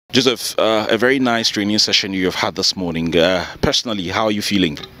Joseph, a very nice training session you have had this morning. Personally, how are you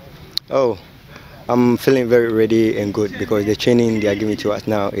feeling? Oh, I'm feeling very ready and good because the training they are giving to us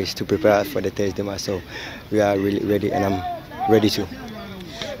now is to prepare us for the Thursday match. So we are really ready, and I'm ready too.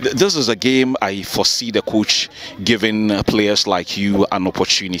 This is a game I foresee the coach giving players like you an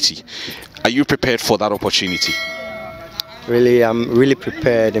opportunity. Are you prepared for that opportunity? Really, I'm really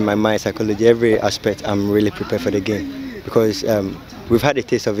prepared in my mind, psychology, every aspect. I'm really prepared for the game because we've had a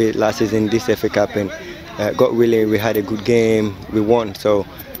taste of it last season, this FA Cup, and God willing, we had a good game. We won, so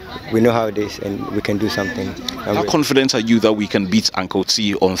we know how it is, and we can do something. How confident are you that we can beat Uncle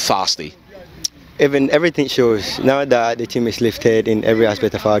T on Thursday? Everything shows now that the team is lifted in every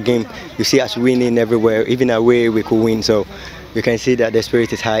aspect of our game. You see us winning everywhere, even away we could win. So you can see that the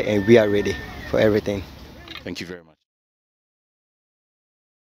spirit is high and we are ready for everything. Thank you very much.